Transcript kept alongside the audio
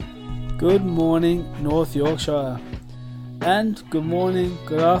Good morning, North Yorkshire, and good morning,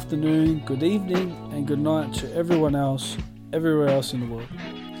 good afternoon, good evening, and good night to everyone else, everywhere else in the world.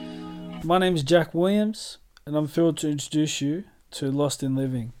 My name is Jack Williams, and I'm thrilled to introduce you to Lost in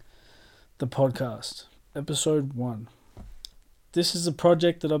Living, the podcast, episode 1. This is a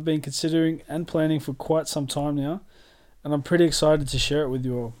project that I've been considering and planning for quite some time now, and I'm pretty excited to share it with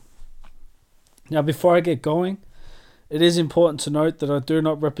you all. Now, before I get going, it is important to note that I do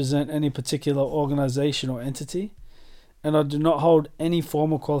not represent any particular organisation or entity, and I do not hold any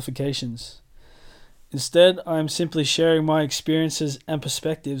formal qualifications. Instead, I am simply sharing my experiences and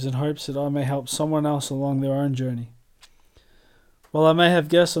perspectives in hopes that I may help someone else along their own journey. While I may have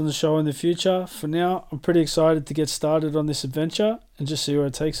guests on the show in the future, for now, I'm pretty excited to get started on this adventure and just see where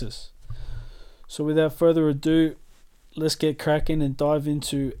it takes us. So without further ado, let's get cracking and dive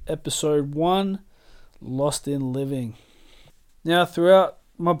into episode 1, Lost in Living. Now, throughout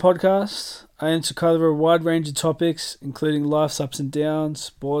my podcast, I aim to cover a wide range of topics, including life's ups and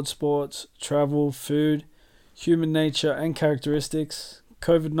downs, board sports, travel, food, human nature and characteristics,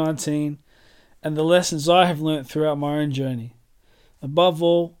 COVID-19, and the lessons I have learnt throughout my own journey. Above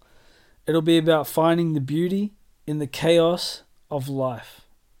all, it'll be about finding the beauty in the chaos of life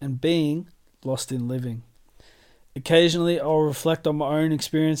and being lost in living. Occasionally, I'll reflect on my own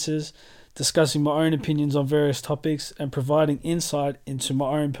experiences, discussing my own opinions on various topics and providing insight into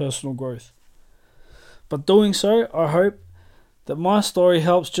my own personal growth. But doing so, I hope that my story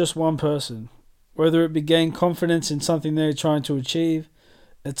helps just one person, whether it be gain confidence in something they're trying to achieve,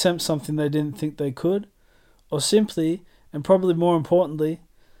 attempt something they didn't think they could, or simply, and probably more importantly,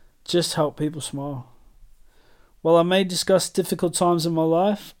 just help people smile. While I may discuss difficult times in my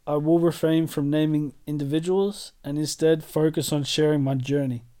life, I will refrain from naming individuals and instead focus on sharing my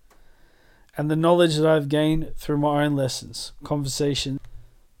journey and the knowledge that I've gained through my own lessons, conversations,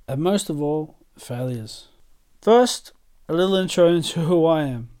 and most of all, failures. First, a little intro into who I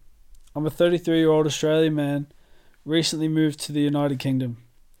am. I'm a 33-year-old Australian man, recently moved to the United Kingdom.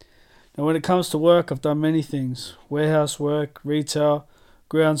 Now, when it comes to work, I've done many things: warehouse work, retail,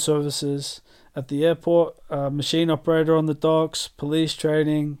 ground services, at the airport, machine operator on the docks, police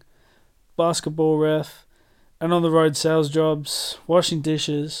training, basketball ref, and on the road sales jobs, washing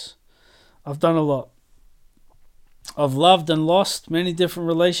dishes. I've done a lot. I've loved and lost many different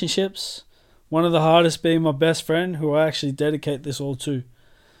relationships, one of the hardest being my best friend, who I actually dedicate this all to,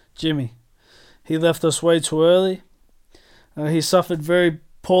 Jimmy. He left us way too early. He suffered very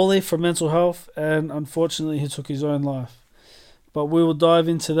poorly from mental health, and unfortunately he took his own life. But we will dive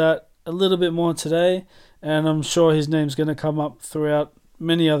into that a little bit more today, and I'm sure his name's going to come up throughout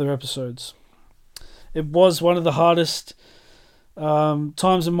many other episodes. It was one of the hardest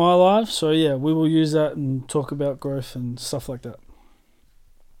times in my life, so yeah, we will use that and talk about growth and stuff like that.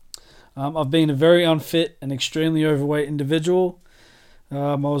 I've been a very unfit and extremely overweight individual.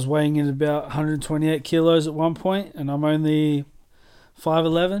 I was weighing in about 128 kilos at one point, and I'm only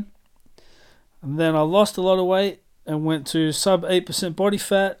 5'11". And then I lost a lot of weight and went to sub 8% body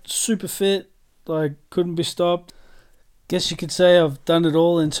fat, super fit, like couldn't be stopped. Guess you could say I've done it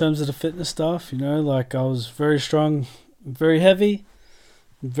all in terms of the fitness stuff, like I was very strong, very heavy,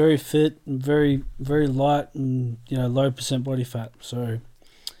 very fit, and very, very light, and low percent body fat. So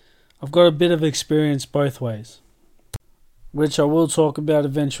I've got a bit of experience both ways, which I will talk about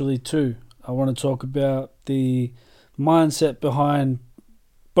eventually too. I want to talk about the mindset behind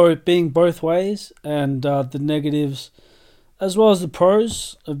being both ways, and the negatives as well as the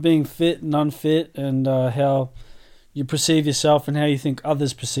pros of being fit and unfit, and how you perceive yourself and how you think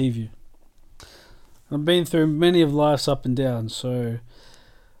others perceive you. I've been through many of life's up and downs, so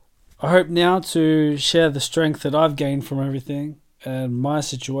I hope now to share the strength that I've gained from everything and my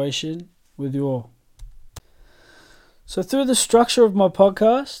situation with you all. So through the structure of my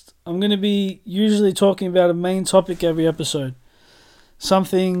podcast, I'm going to be usually talking about a main topic every episode.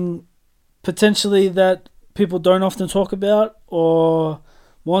 Something potentially that people don't often talk about or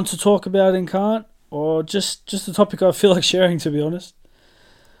want to talk about and can't, or just a topic I feel like sharing, to be honest.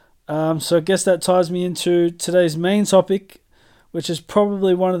 So I guess that ties me into today's main topic, which is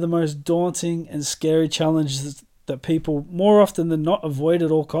probably one of the most daunting and scary challenges that people more often than not avoid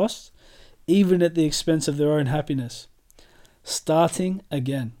at all costs, even at the expense of their own happiness. Starting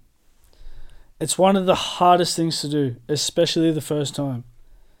again. It's one of the hardest things to do, especially the first time.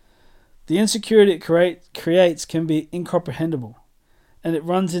 The insecurity it creates can be incomprehensible, and it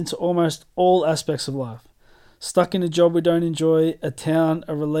runs into almost all aspects of life. Stuck in a job we don't enjoy, a town,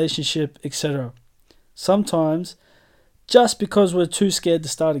 a relationship, etc. Sometimes just because we're too scared to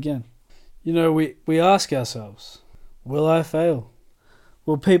start again. We ask ourselves, will I fail?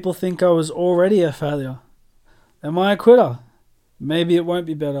 Will people think I was already a failure? Am I a quitter? Maybe it won't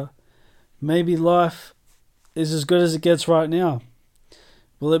be better. Maybe life is as good as it gets right now.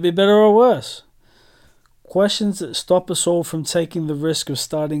 Will it be better or worse? Questions that stop us all from taking the risk of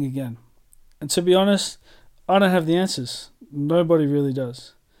starting again. And to be honest, I don't have the answers. Nobody really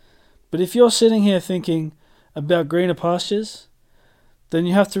does. But if you're sitting here thinking about greener pastures, then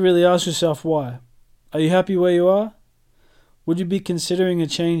you have to really ask yourself why. Are you happy where you are? Would you be considering a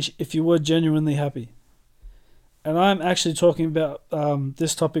change if you were genuinely happy? And I'm actually talking about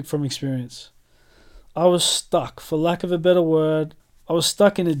this topic from experience. I was stuck, for lack of a better word. I was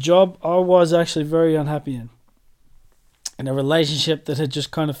stuck in a job I was actually very unhappy in a relationship that had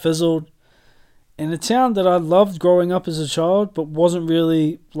just kind of fizzled, in a town that I loved growing up as a child, but wasn't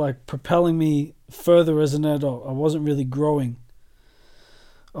really propelling me further as an adult. I wasn't really growing.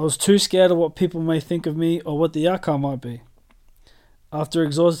 I was too scared of what people may think of me or what the outcome might be. After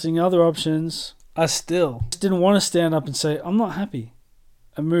exhausting other options, I still didn't want to stand up and say, I'm not happy,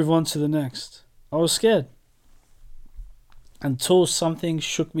 and move on to the next. I was scared. Until something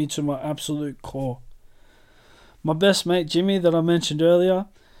shook me to my absolute core. My best mate, Jimmy, that I mentioned earlier,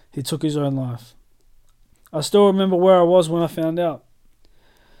 he took his own life. I still remember where I was when I found out.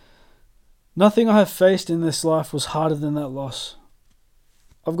 Nothing I have faced in this life was harder than that loss.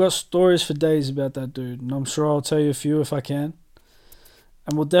 I've got stories for days about that dude, and I'm sure I'll tell you a few if I can.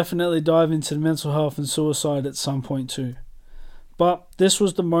 And we'll definitely dive into mental health and suicide at some point too. But this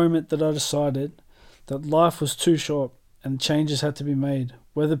was the moment that I decided that life was too short and changes had to be made,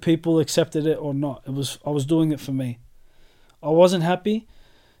 whether people accepted it or not. I was doing it for me. I wasn't happy,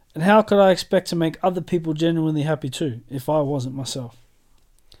 and how could I expect to make other people genuinely happy too if I wasn't myself?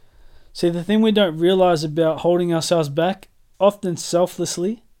 See, the thing we don't realize about holding ourselves back, often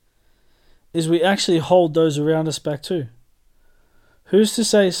selflessly, is we actually hold those around us back too. Who's to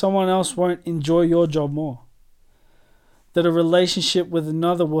say someone else won't enjoy your job more? That a relationship with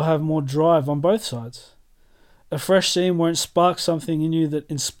another will have more drive on both sides? A fresh scene won't spark something in you that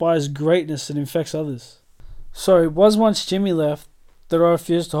inspires greatness and infects others? So it was once Jimmy left that I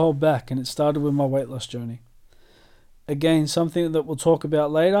refused to hold back, and it started with my weight loss journey. Again, something that we'll talk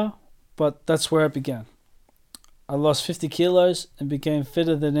about later, but that's where it began. I lost 50 kilos and became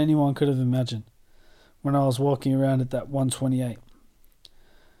fitter than anyone could have imagined when I was walking around at that 128.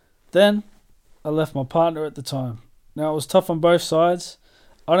 Then, I left my partner at the time. Now, it was tough on both sides.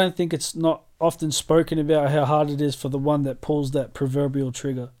 I don't think it's not often spoken about how hard it is for the one that pulls that proverbial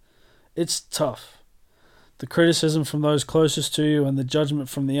trigger. It's tough. The criticism from those closest to you and the judgment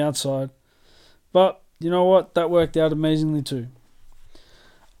from the outside. But, you know what? That worked out amazingly too.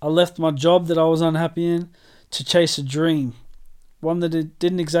 I left my job that I was unhappy in to chase a dream. One that it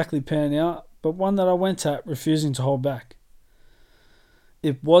didn't exactly pan out, but one that I went at refusing to hold back.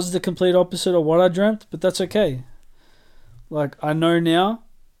 It was the complete opposite of what I dreamt, but that's okay. I know now,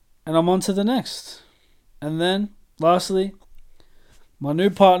 and I'm on to the next. And then, lastly, my new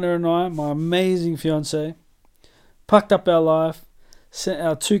partner and I, my amazing fiancée, packed up our life, sent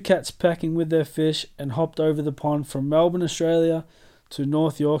our 2 cats packing with their fish, and hopped over the pond from Melbourne, Australia, to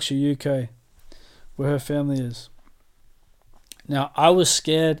North Yorkshire, UK, where her family is. Now, I was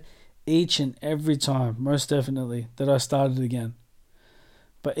scared each and every time, most definitely, that I started again.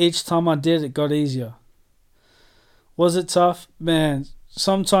 But each time I did, it got easier. Was it tough? Man,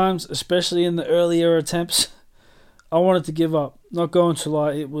 sometimes, especially in the earlier attempts, I wanted to give up. Not going to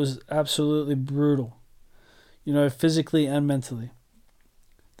lie, it was absolutely brutal. Physically and mentally.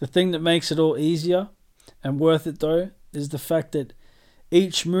 The thing that makes it all easier and worth it though, is the fact that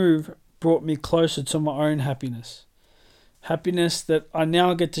each move brought me closer to my own happiness. Happiness that I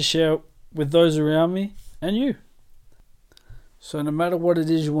now get to share with those around me and you. So no matter what it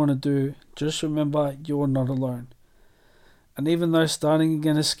is you want to do, just remember you're not alone. And even though starting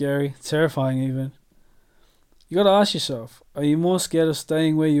again is scary, terrifying even, you got to ask yourself, are you more scared of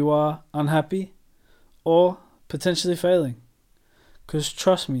staying where you are, unhappy, or potentially failing? Because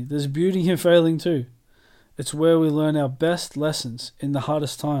trust me, there's beauty in failing too. It's where we learn our best lessons in the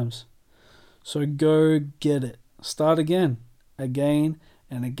hardest times. So go get it. Start again and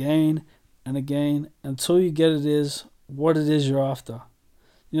again and again until you get what it is you're after.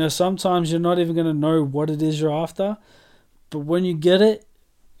 Sometimes you're not even going to know what it is you're after, but when you get it,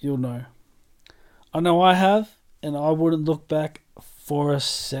 you'll know. I know I have, and I wouldn't look back for a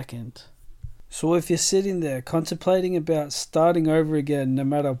second. So if you're sitting there contemplating about starting over again, no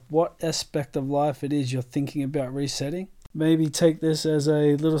matter what aspect of life it is you're thinking about resetting, maybe take this as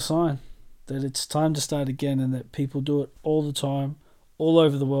a little sign that it's time to start again, and that people do it all the time, all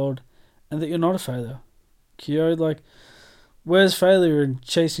over the world, and that you're not a failure. Where's failure in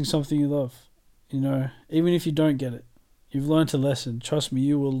chasing something you love? Even if you don't get it, you've learned a lesson. Trust me,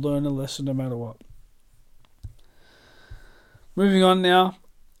 you will learn a lesson no matter what. Moving on now,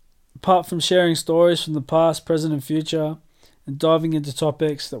 apart from sharing stories from the past, present and future, and diving into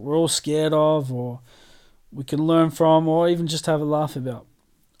topics that we're all scared of or we can learn from or even just have a laugh about,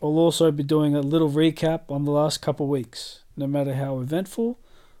 I'll also be doing a little recap on the last couple of weeks, no matter how eventful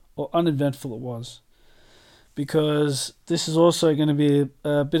or uneventful it was. Because this is also going to be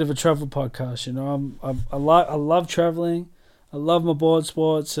a bit of a travel podcast. I love traveling, I love my board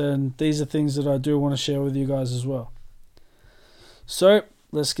sports, and these are things that I do want to share with you guys as well. So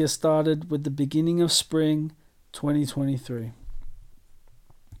let's get started with the beginning of spring 2023.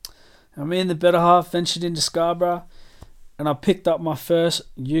 Me and the better half ventured into Scarborough, and I picked up my first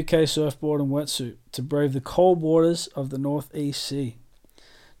UK surfboard and wetsuit to brave the cold waters of the North East Sea.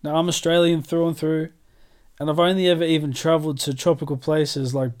 Now, I'm Australian through and through, and I've only ever even travelled to tropical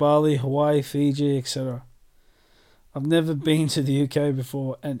places like Bali, Hawaii, Fiji, etc. I've never been to the UK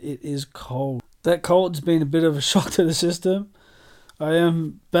before, and it is cold. That cold's been a bit of a shock to the system. I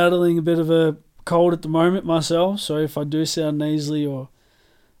am battling a bit of a cold at the moment myself, so if I do sound nasally or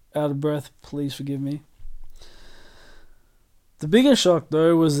out of breath, please forgive me. The biggest shock,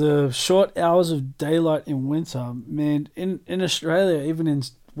 though, was the short hours of daylight in winter. Man, in Australia, even in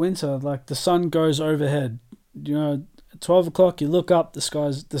winter, like the sun goes overhead. At 12 o'clock, you look up, the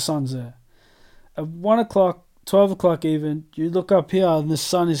sun's there. At 1 o'clock, 12 o'clock even, you look up here and the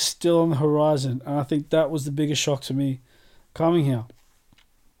sun is still on the horizon. And I think that was the biggest shock to me coming here.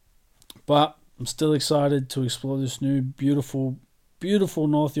 But I'm still excited to explore this new, beautiful, beautiful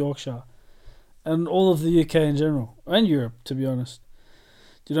North Yorkshire. And all of the UK in general. And Europe, to be honest.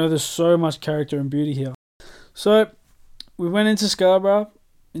 There's so much character and beauty here. So, we went into Scarborough,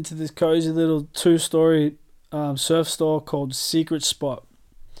 into this cozy little 2-story surf store called Secret Spot.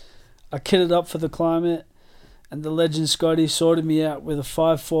 I kitted up for the climate, and the legend Scotty sorted me out with a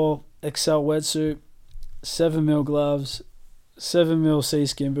 5'4" XL wetsuit, 7mm gloves, 7mm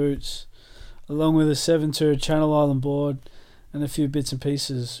seaskin boots, along with a 7'2" Channel Island board, and a few bits and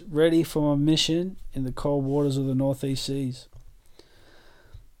pieces, ready for my mission in the cold waters of the Northeast Seas.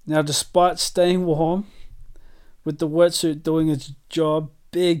 Now, despite staying warm, with the wetsuit doing its job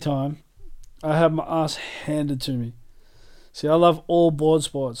big time, I had my ass handed to me. See, I love all board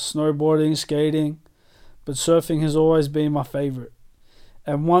sports, snowboarding, skating, but surfing has always been my favourite,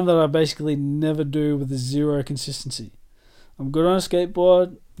 and one that I basically never do with zero consistency. I'm good on a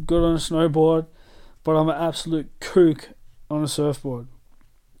skateboard, good on a snowboard, but I'm an absolute kook on a surfboard.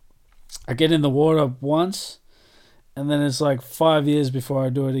 I get in the water once, and then it's like 5 years before I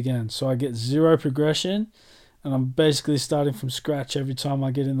do it again. So I get zero progression, and I'm basically starting from scratch every time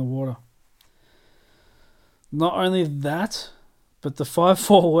I get in the water. Not only that, but the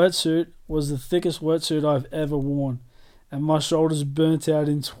 5'4" wetsuit was the thickest wetsuit I've ever worn, and my shoulders burnt out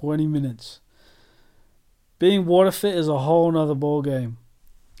in 20 minutes. Being water fit is a whole nother ball game.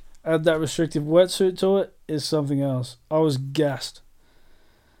 Add that restrictive wetsuit to it, is something else. I was gassed.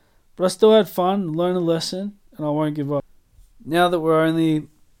 But I still had fun, learned a lesson, and I won't give up. Now that we're only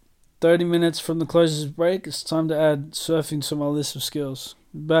 30 minutes from the closest break, it's time to add surfing to my list of skills.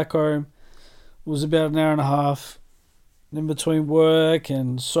 Back home, it was about an hour and a half. In between work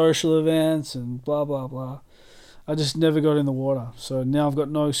and social events and blah, blah, blah. I just never got in the water. So now I've got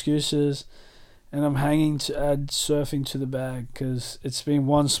no excuses, and I'm hanging to add surfing to the bag because it's been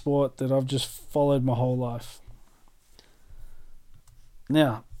one sport that I've just followed my whole life.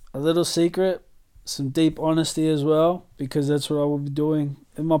 Now, a little secret, some deep honesty as well, because that's what I will be doing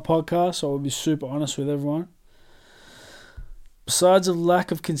in my podcast. I will be super honest with everyone. Besides a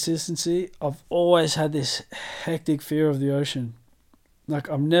lack of consistency, I've always had this hectic fear of the ocean. Like,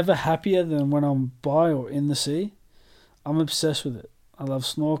 I'm never happier than when I'm by or in the sea. I'm obsessed with it. I love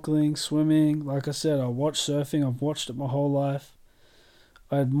snorkeling, swimming. Like I said, I watch surfing. I've watched it my whole life.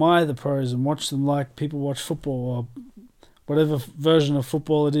 I admire the pros and watch them like people watch football or whatever version of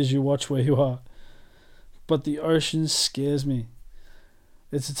football it is you watch where you are. But the ocean scares me.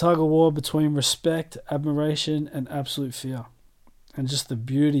 It's a tug of war between respect, admiration, and absolute fear. And just the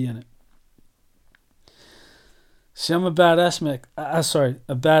beauty in it. See, I'm a bad asthmatic.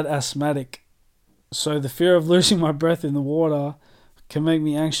 So the fear of losing my breath in the water can make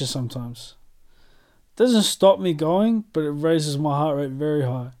me anxious sometimes. It doesn't stop me going, but it raises my heart rate very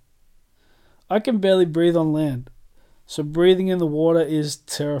high. I can barely breathe on land, so breathing in the water is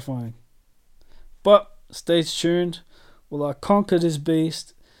terrifying. But stay tuned while I conquer this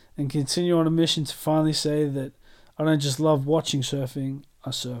beast and continue on a mission to finally say that I don't just love watching surfing,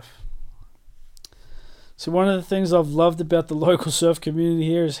 I surf. So one of the things I've loved about the local surf community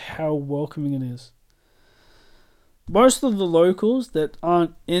here is how welcoming it is. Most of the locals that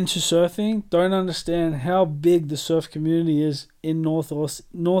aren't into surfing don't understand how big the surf community is in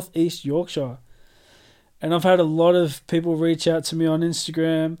northeast Yorkshire. And I've had a lot of people reach out to me on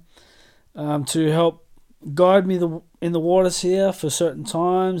Instagram to help guide me in the waters here for certain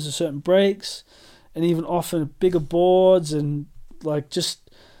times or certain breaks, and even offer bigger boards and like just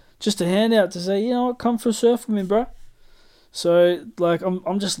a handout to say, you know what, come for a surf with me, bro. So like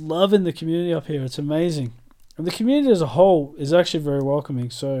I'm just loving the community up here. It's amazing. And the community as a whole is actually very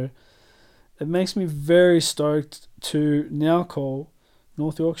welcoming. So it makes me very stoked to now call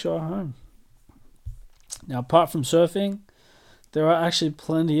North Yorkshire home. Now, apart from surfing, there are actually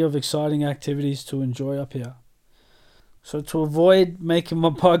plenty of exciting activities to enjoy up here. So to avoid making my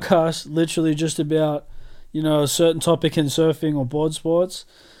podcast literally just about, a certain topic in surfing or board sports,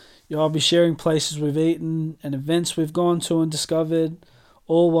 I'll be sharing places we've eaten and events we've gone to and discovered,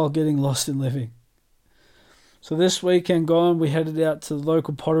 all while getting lost in living. So this weekend gone, we headed out to the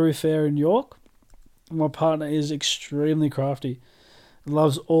local pottery fair in York. My partner is extremely crafty and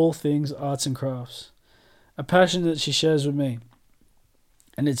loves all things arts and crafts, a passion that she shares with me.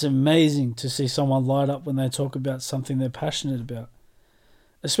 And it's amazing to see someone light up when they talk about something they're passionate about,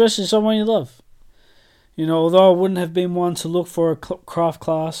 especially someone you love. Although I wouldn't have been one to look for a craft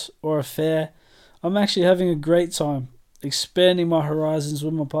class or a fair, I'm actually having a great time expanding my horizons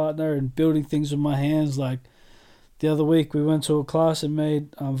with my partner and building things with my hands. Like the other week, we went to a class and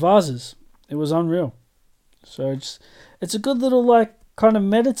made vases. It was unreal. So it's a good little kind of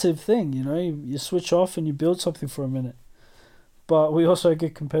meditative thing, you switch off and you build something for a minute. But we also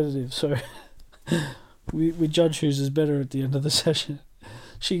get competitive, so we judge whose is better at the end of the session.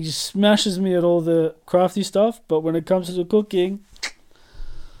 She smashes me at all the crafty stuff, but when it comes to the cooking,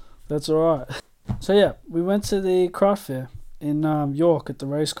 that's alright. So yeah, we went to the craft fair in York at the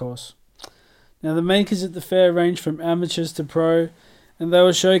racecourse. Now the makers at the fair range from amateurs to pro, and they were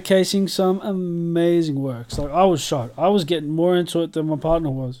showcasing some amazing works. I was shocked. I was getting more into it than my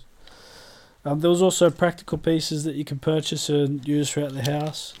partner was. There was also practical pieces that you can purchase and use throughout the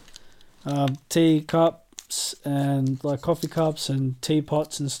house. Tea cups and coffee cups and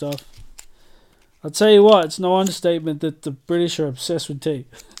teapots and stuff. I'll tell you what, it's no understatement that the British are obsessed with tea.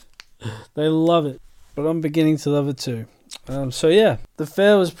 They love it. But I'm beginning to love it too. So yeah, the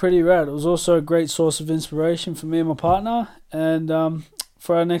fair was pretty rad. It was also a great source of inspiration for me and my partner, and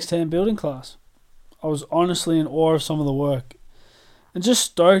for our next hand building class. I was honestly in awe of some of the work, and just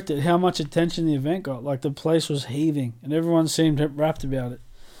stoked at how much attention the event got. The place was heaving, and everyone seemed rapt about it.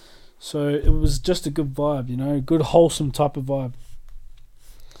 So it was just a good vibe, good wholesome type of vibe.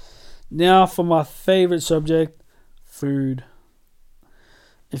 Now for my favourite subject, food.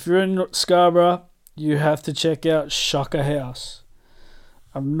 If you're in Scarborough, you have to check out Shaka House.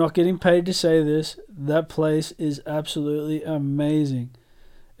 I'm not getting paid to say this. That place is absolutely amazing.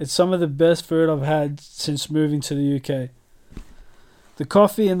 It's some of the best food I've had since moving to the UK. The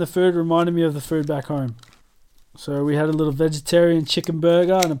coffee and the food reminded me of the food back home. So we had a little vegetarian chicken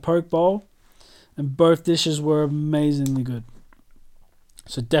burger and a poke bowl, and both dishes were amazingly good.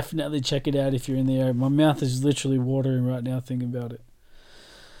 So definitely check it out if you're in the area. My mouth is literally watering right now thinking about it.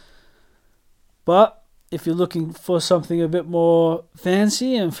 But if you're looking for something a bit more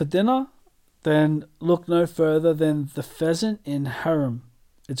fancy and for dinner, then look no further than the Pheasant in Harum.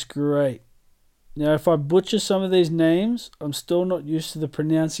 It's great. Now, if I butcher some of these names, I'm still not used to the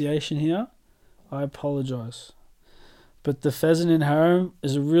pronunciation here. I apologise. But the Pheasant in Harum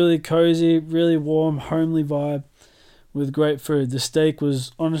is a really cozy, really warm, homely vibe with great food. The steak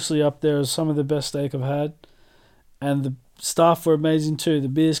was honestly up there as some of the best steak I've had. And the staff were amazing too. The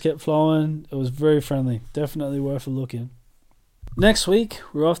beers kept flowing. It was very friendly. Definitely worth a look in. Next week,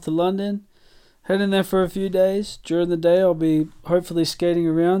 we're off to London. Heading there for a few days. During the day, I'll be hopefully skating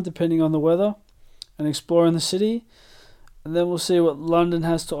around depending on the weather and exploring the city. And then we'll see what London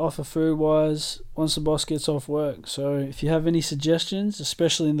has to offer food-wise once the boss gets off work. So if you have any suggestions,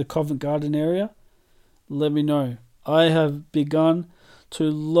 especially in the Covent Garden area, let me know. I have begun to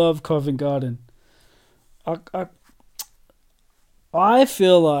love Covent Garden. I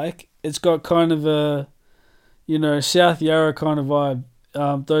feel like it's got kind of a, South Yarra kind of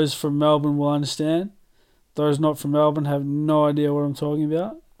vibe. Those from Melbourne will understand. Those not from Melbourne have no idea what I'm talking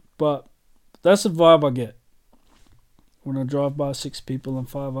about. But that's the vibe I get when I drive by 6 people and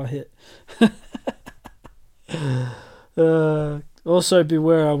 5 I hit. Also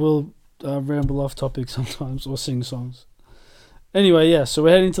beware, I will ramble off topic sometimes or sing songs. Anyway, yeah, so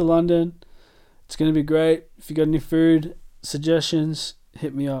we're heading to London. It's going to be great. If you got any food suggestions,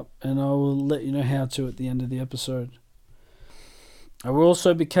 hit me up and I will let you know how to at the end of the episode. I will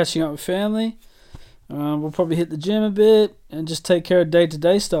also be catching up with family. We'll probably hit the gym a bit and just take care of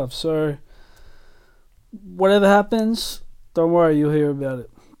day-to-day stuff. So whatever happens, don't worry, you'll hear about it.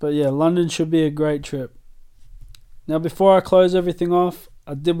 But yeah, London should be a great trip. Now, before I close everything off,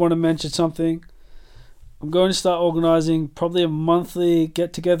 I did want to mention something. I'm going to start organising probably a monthly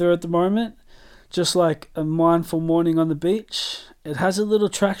get-together at the moment, just like a mindful morning on the beach. It has a little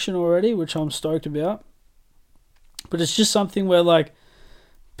traction already, which I'm stoked about. But it's just something where like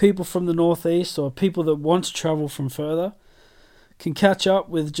people from the northeast or people that want to travel from further can catch up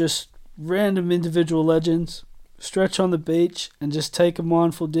with just random individual legends, stretch on the beach and just take a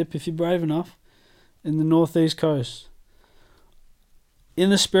mindful dip if you're brave enough in the northeast coast. In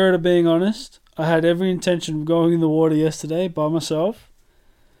the spirit of being honest, I had every intention of going in the water yesterday by myself,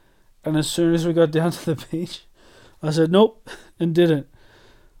 and as soon as we got down to the beach, I said nope and didn't.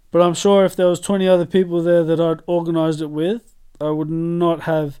 But I'm sure if there was 20 other people there that I'd organised it with, I would not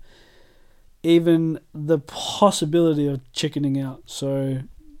have even the possibility of chickening out. So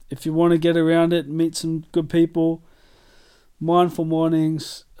if you want to get around it, meet some good people, mindful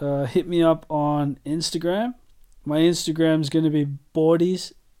mornings, hit me up on Instagram. My Instagram is going to be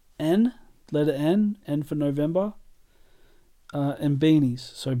Boardies N, letter N for November, and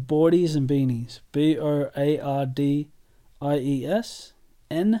Beanies. So Boardies and Beanies. BOARDIES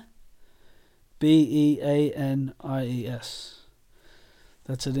NBEANIES.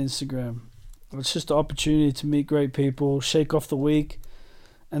 That's at Instagram. It's just an opportunity to meet great people, shake off the week,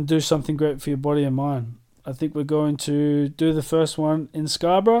 and do something great for your body and mind. I think we're going to do the first one in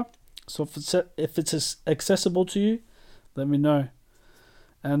Scarborough. So if it's accessible to you, let me know.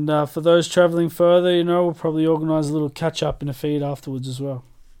 And for those travelling further, we'll probably organise a little catch-up in a feed afterwards as well.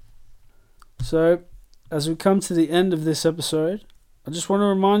 So, as we come to the end of this episode, I just want to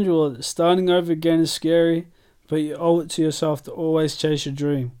remind you all that starting over again is scary, but you owe it to yourself to always chase your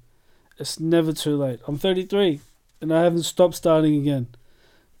dream. It's never too late. I'm 33, and I haven't stopped starting again.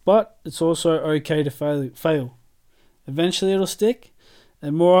 But it's also okay to fail. Eventually it'll stick,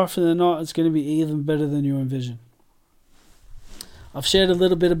 and more often than not, it's going to be even better than you envision. I've shared a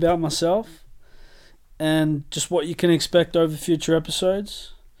little bit about myself, and just what you can expect over future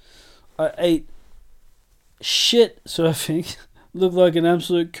episodes. I ate shit surfing. Looked like an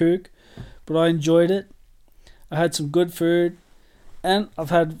absolute kook, but I enjoyed it. I had some good food, and I've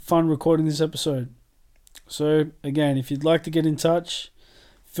had fun recording this episode. So again, if you'd like to get in touch,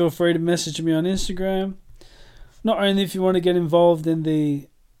 feel free to message me on Instagram. Not only if you want to get involved in the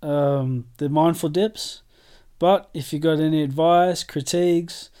mindful dips, but if you got any advice,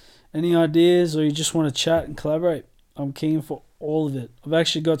 critiques, any ideas, or you just want to chat and collaborate, I'm keen for all of it. I've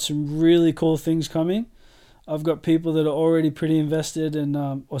actually got some really cool things coming. I've got people that are already pretty invested and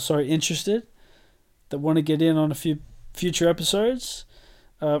interested, that want to get in on a few future episodes.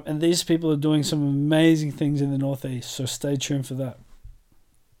 And these people are doing some amazing things in the Northeast, so stay tuned for that.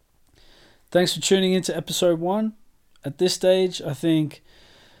 Thanks for tuning in to episode 1. At this stage, I think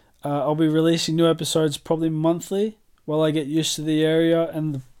I'll be releasing new episodes probably monthly while I get used to the area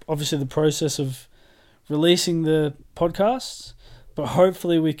and obviously the process of releasing the podcasts, but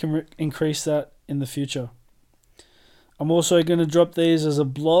hopefully we can increase that in the future. I'm also going to drop these as a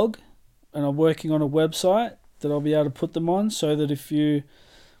blog, and I'm working on a website that I'll be able to put them on so that if you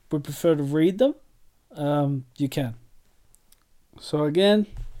would prefer to read them, you can. So again,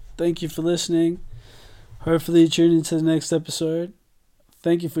 thank you for listening. Hopefully you tune into the next episode.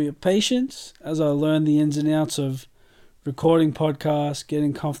 Thank you for your patience as I learn the ins and outs of recording podcasts,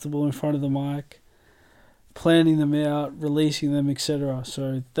 getting comfortable in front of the mic, planning them out, releasing them, etc.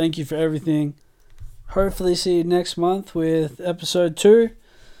 So thank you for everything. Hopefully see you next month with episode 2.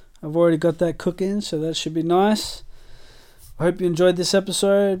 I've already got that cooking, so that should be nice. I hope you enjoyed this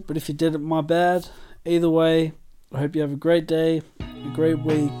episode, but if you didn't, my bad. Either way, I hope you have a great day, a great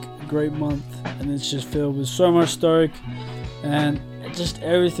week, a great month, and it's just filled with so much stoke and just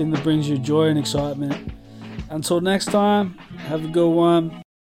everything that brings you joy and excitement. Until next time, have a good one.